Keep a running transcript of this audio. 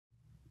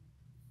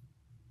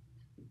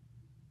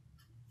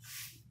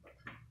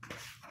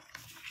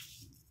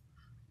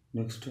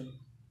Next,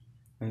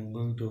 I am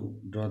going to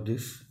draw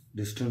this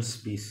distance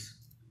piece,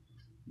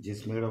 which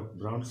is made of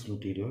bronze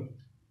material.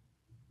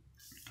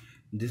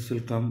 This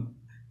will come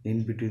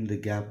in between the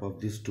gap of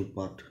these two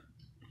parts.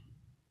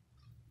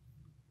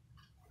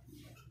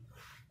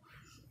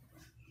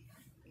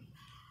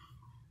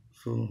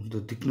 So the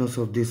thickness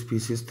of this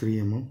piece is 3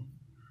 mm,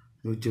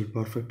 which will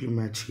perfectly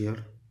match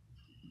here.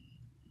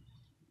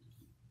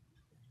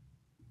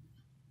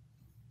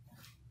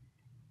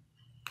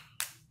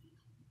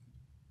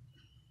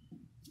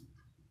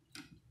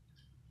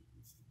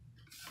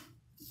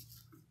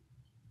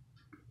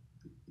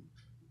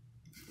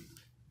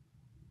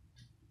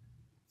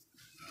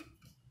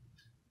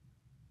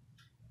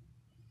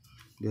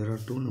 There are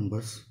two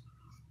numbers,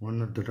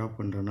 one at the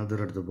top and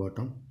another at the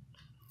bottom.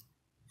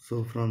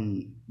 So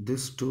from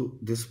this to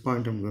this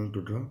point I'm going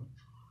to draw.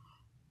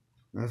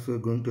 As we are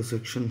going to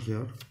section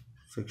here,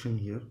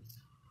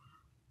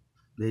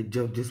 the edge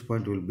of this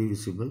point will be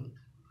visible.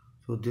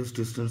 So this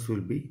distance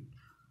will be,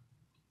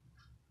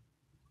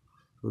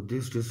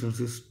 this distance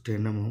is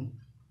 10 mm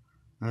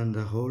and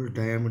the whole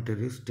diameter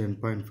is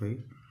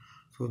 10.5.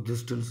 So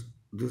this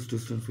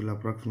distance will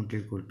approximately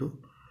equal to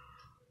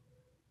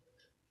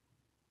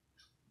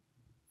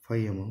 5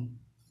 mm.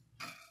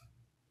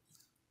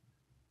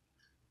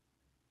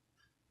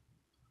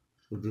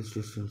 So this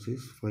distance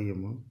is 5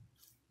 mm.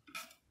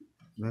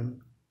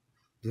 Then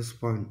this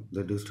point,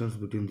 the distance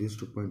between these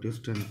two points is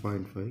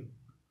 10.5.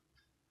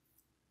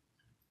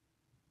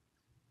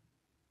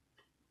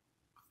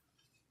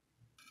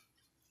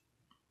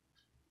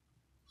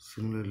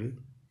 Similarly,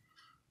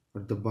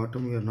 at the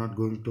bottom we are not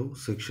going to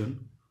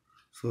section,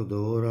 so the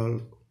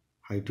overall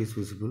height is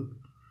visible.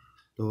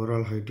 The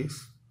overall height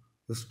is,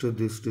 just to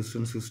this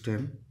distance is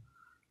 10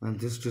 and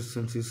this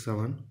distance is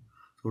 7,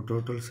 so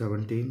total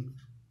 17.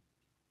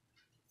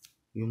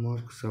 You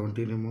mark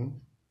 17 mm.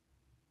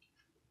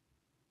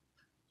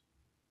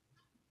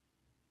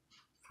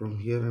 From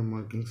here I am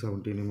marking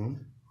 17 mm.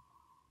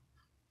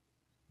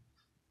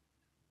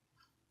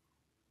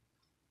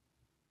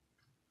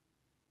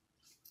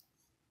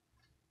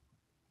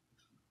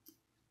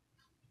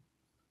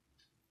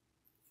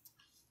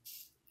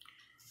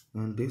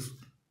 And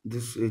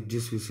this edge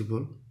is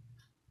visible.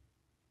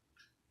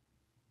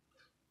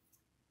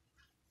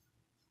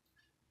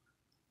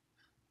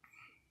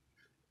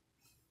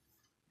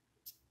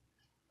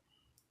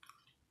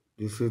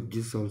 This edge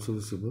is also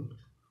visible,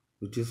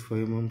 which is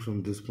 5 mm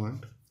from this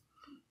point.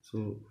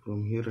 So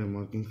from here I am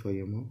marking 5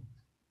 mm.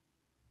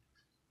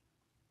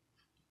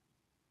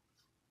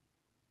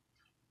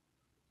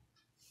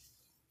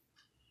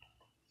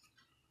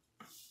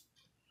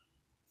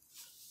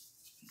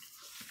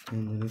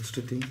 And the next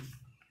thing,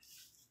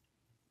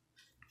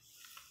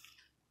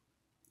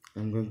 I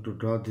am going to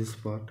draw this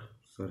part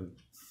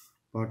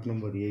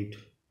number 8,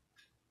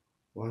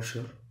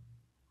 washer,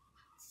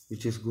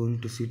 which is going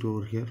to sit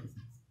over here.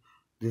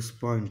 This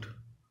point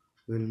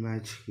will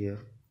match here.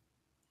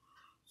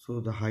 So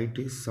the height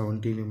is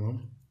 17 mm.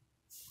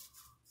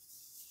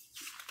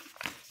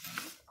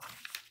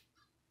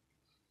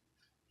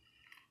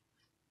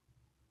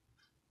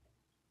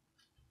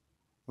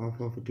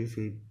 Half of it is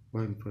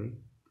 8.5.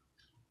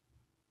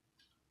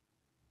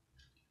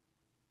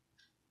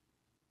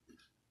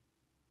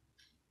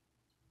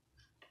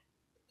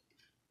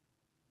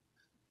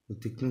 The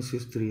thickness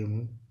is 3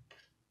 mm.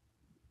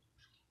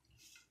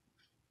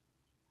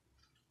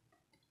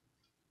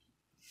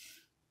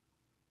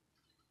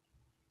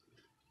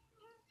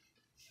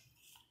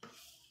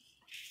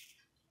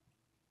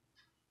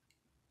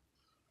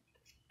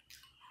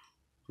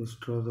 Just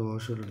draw the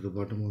washer at the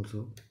bottom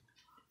also.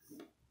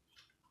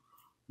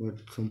 But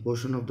some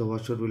portion of the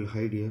washer will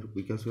hide here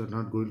because we are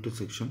not going to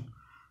section.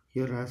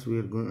 Here as we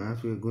are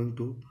going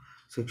to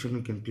section,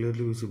 we can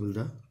clearly see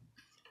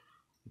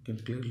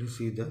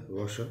the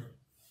washer.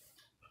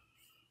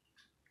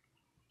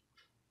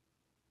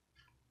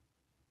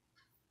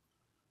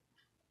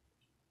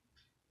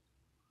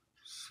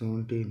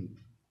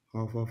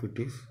 Half of it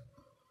is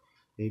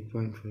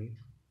 8.5.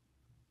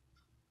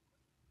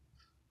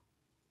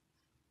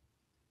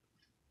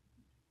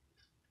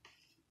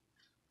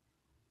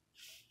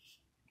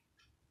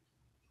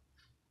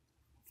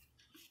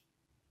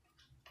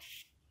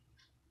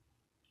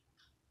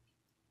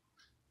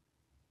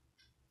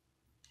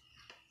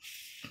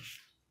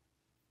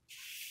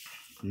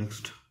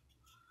 Next,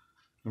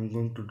 I'm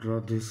going to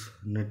draw this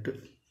net.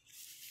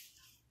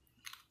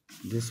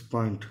 This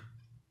point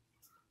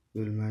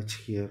will match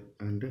here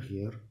and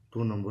here,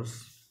 two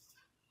numbers.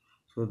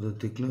 So the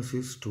thickness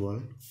is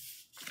 12.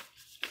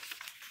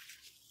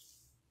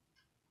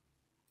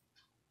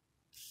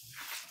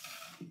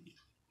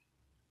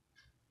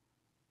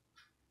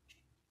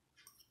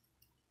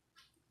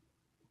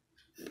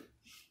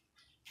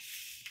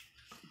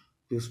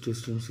 This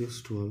distance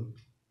is 12.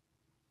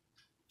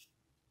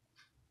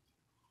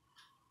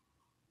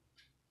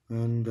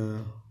 And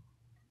the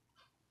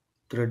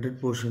threaded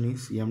portion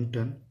is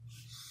M10.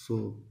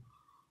 So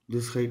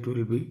this height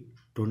will be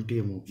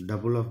 20 mm,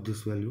 double of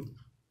this value.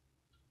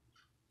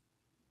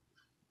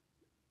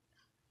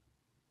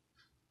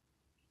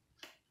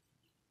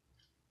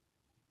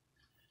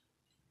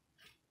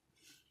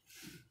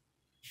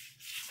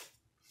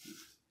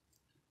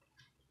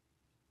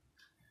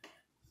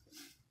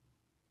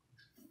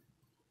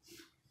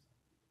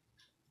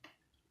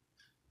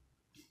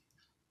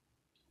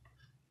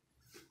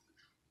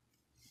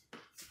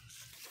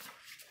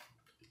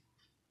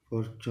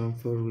 For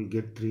chamfer we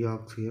get 3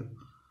 arcs here.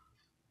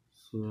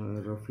 So I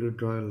roughly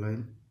draw a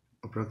line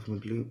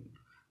approximately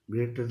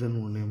greater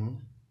than 1 mm.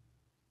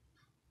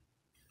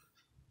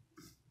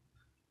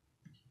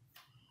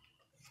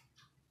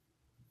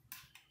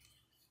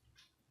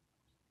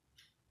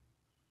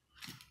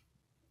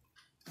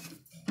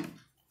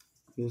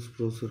 Use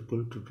pro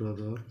circle to draw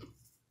the arc.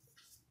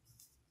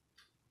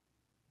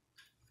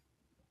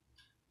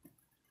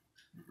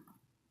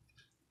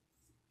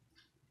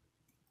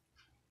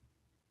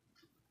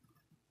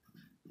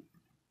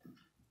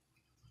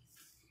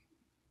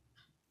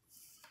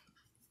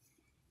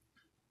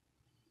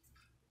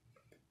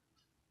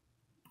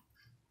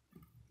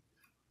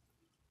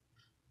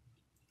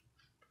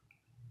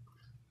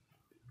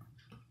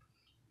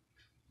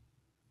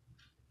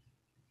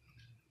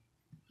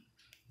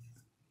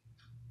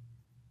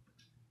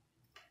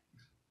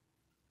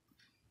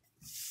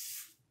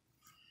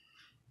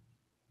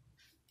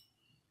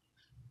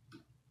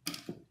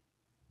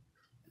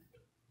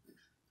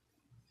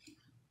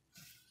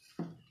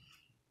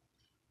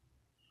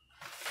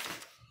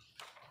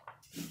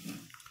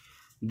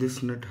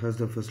 This nut has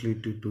the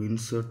facility to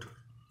insert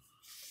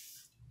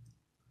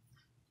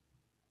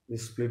the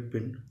split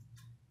pin.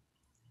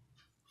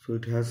 So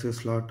it has a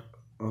slot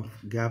of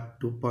gap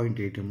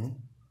 2.8 mm.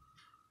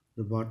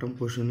 The bottom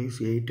portion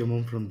is 8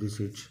 mm from this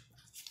edge.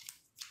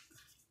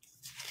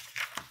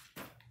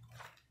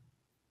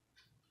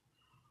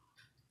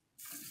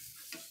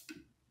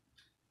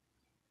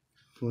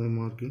 So I am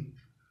marking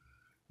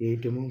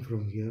 8 mm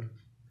from here.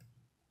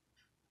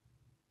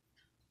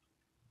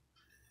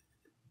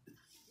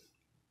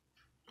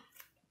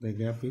 The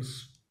gap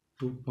is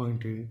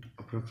 2.8,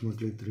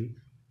 approximately 3.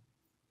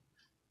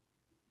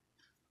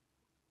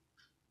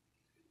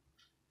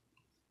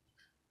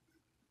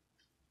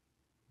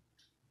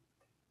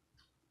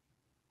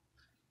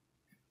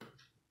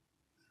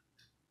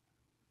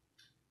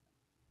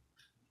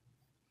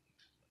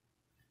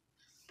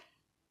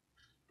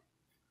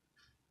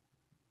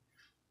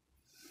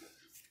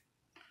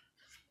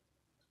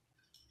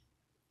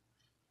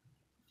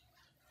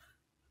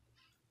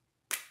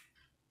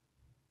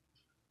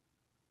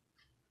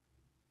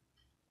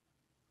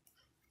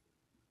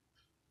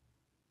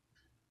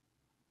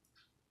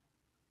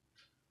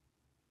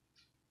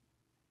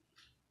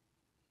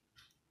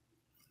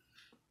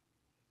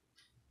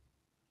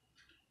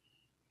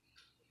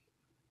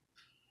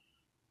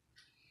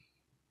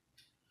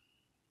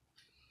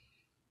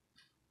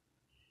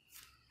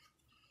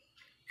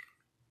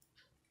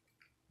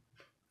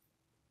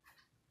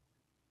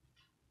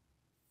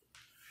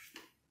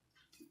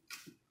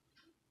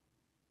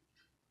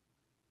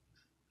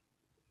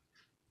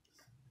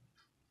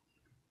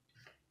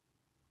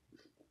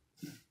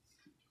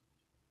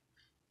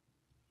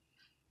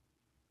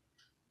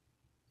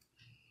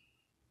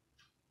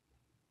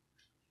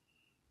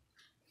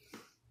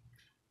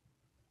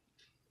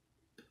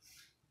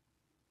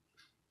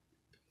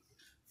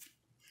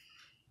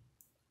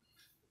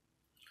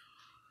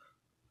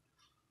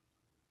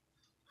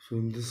 So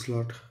in this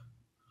slot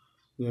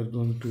we are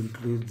going to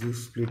introduce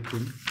this split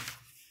pin.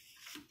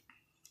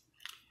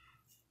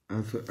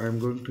 As I am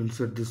going to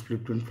insert this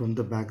split pin from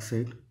the back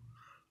side.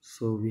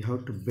 So we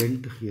have to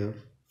bend here.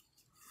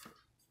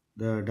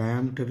 The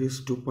diameter is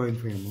 2.5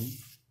 mm.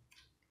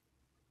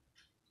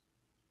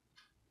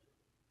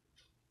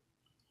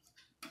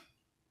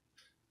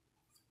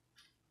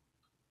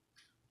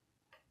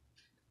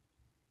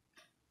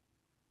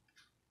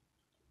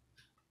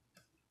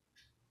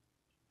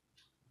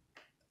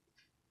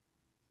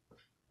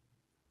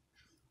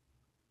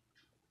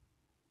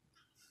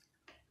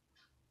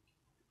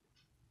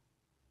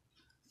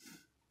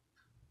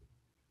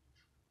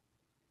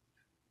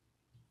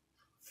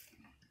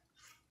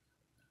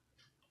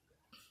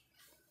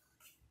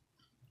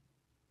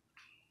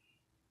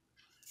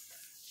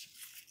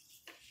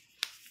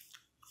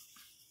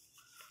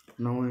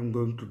 Now I am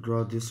going to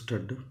draw this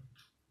stud.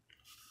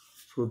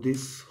 So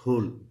this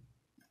hole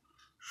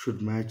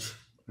should match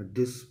at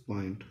this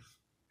point.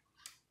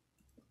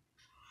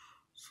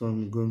 So I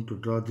am going to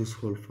draw this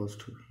hole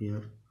first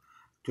here.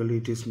 Actually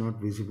it is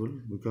not visible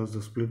because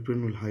the split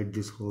pin will hide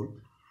this hole.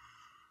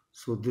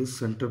 So this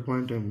center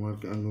point I am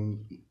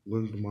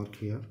going to mark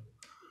here.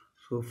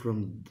 So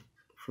from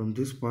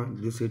this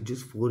point, this edge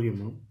is 4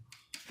 mm.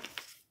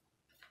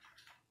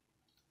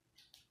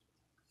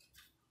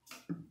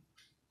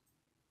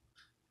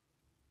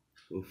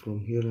 So from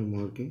here I am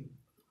marking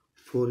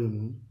 4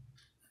 mm.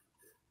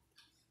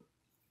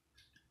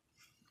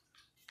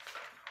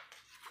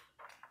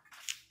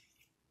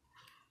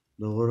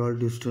 The overall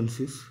distance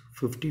is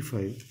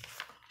 55.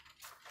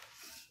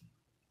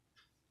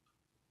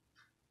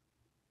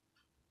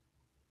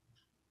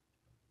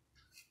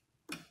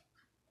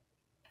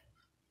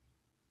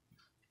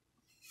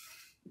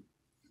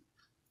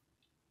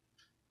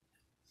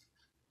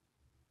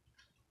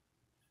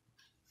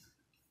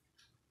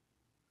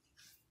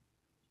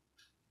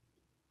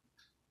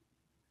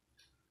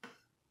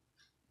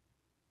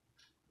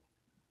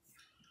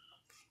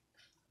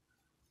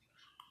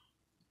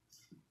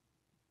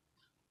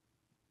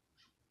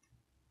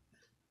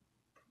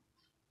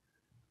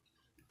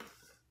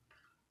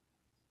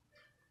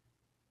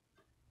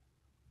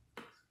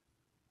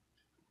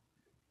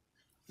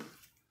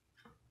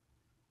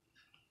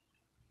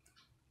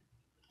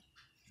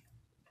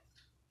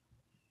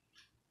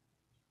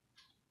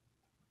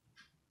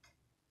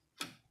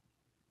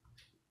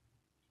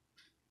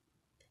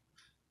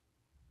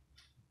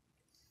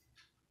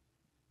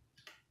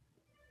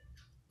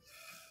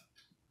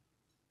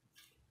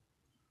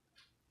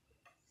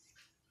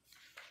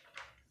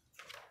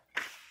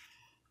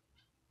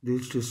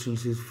 This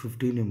distance is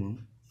 15 mm.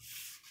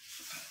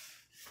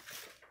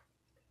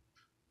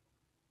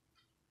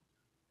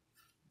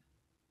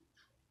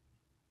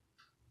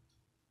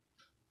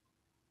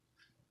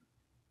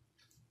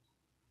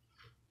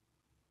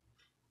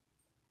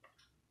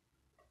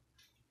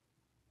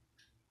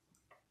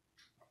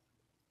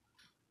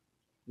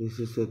 This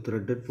is a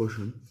threaded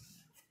portion.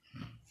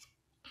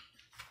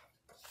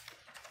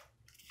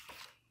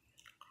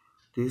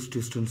 This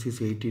distance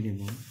is 18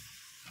 mm.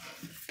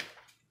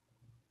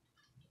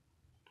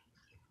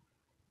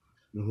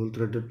 The whole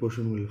threaded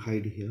portion will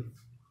hide here.